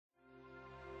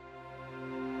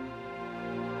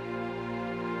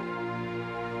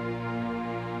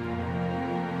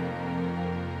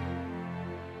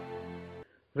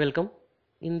Welcome.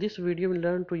 In this video we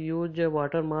learn to use a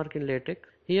watermark in LaTeX.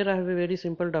 Here I have a very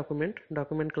simple document.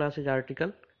 Document class is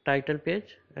article, title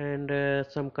page and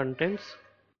some contents.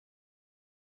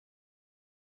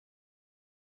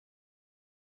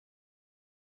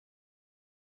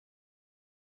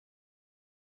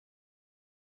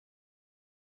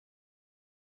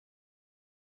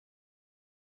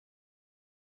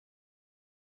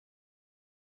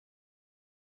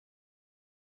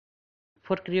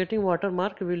 For creating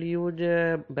watermark we will use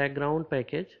a background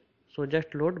package. So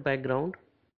just load background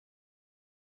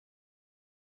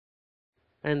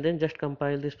and then just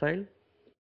compile this file.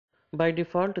 By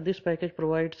default this package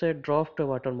provides a draft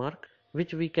watermark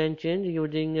which we can change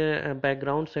using a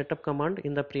background setup command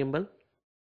in the preamble.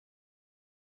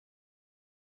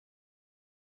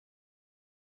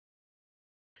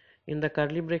 In the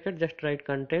curly bracket just write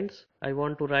contents. I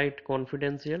want to write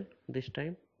confidential this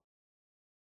time.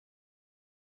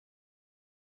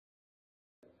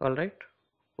 Alright.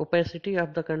 Opacity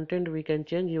of the content we can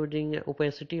change using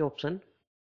opacity option.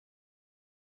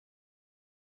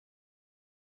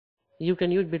 You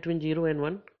can use between 0 and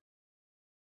 1.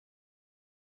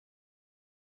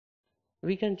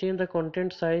 We can change the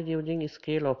content size using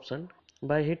scale option.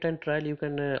 By hit and trial you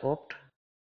can opt.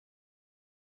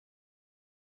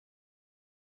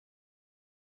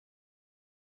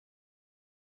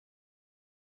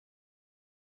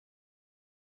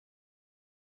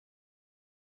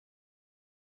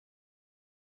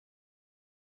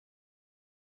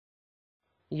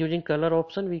 Using color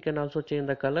option we can also change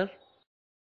the color.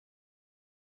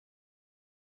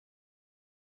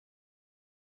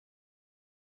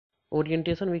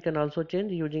 Orientation we can also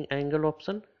change using angle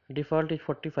option. Default is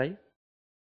 45.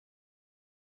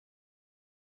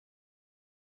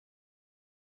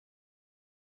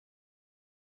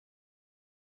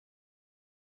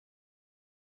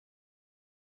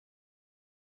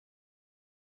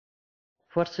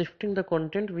 For shifting the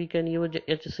content we can use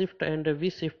H shift and V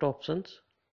shift options.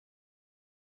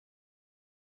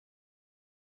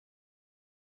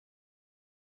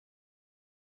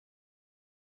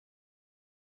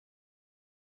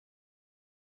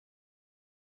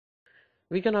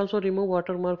 We can also remove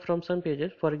watermark from some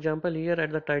pages. For example, here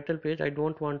at the title page I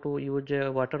don't want to use a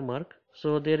watermark.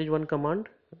 So there is one command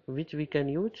which we can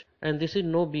use, and this is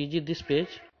no bg this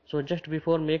page. So just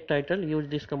before make title use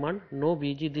this command, no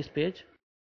bg this page.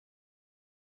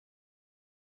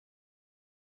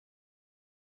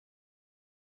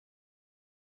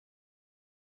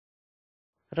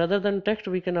 Rather than text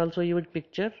we can also use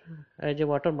picture as a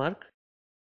watermark.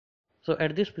 So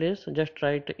at this place just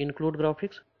write include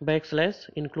graphics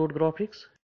 / include graphics.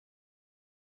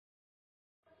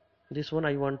 This one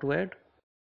I want to add.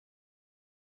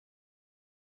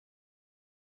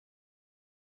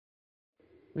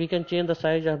 We can change the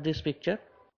size of this picture.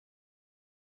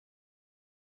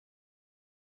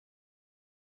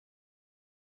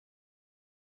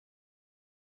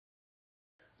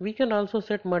 We can also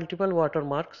set multiple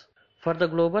watermarks. For the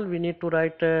global we need to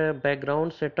write a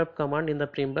background setup command in the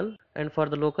preamble, and for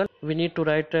the local we need to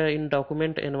write in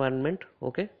document environment.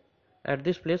 Okay, at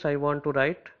this place I want to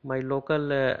write my local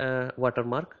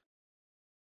watermark.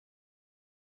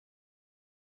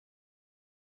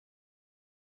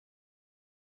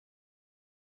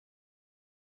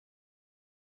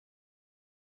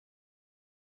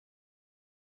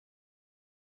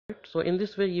 So in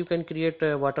this way you can create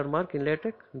a watermark in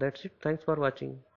LaTeX. That's it. Thanks for watching.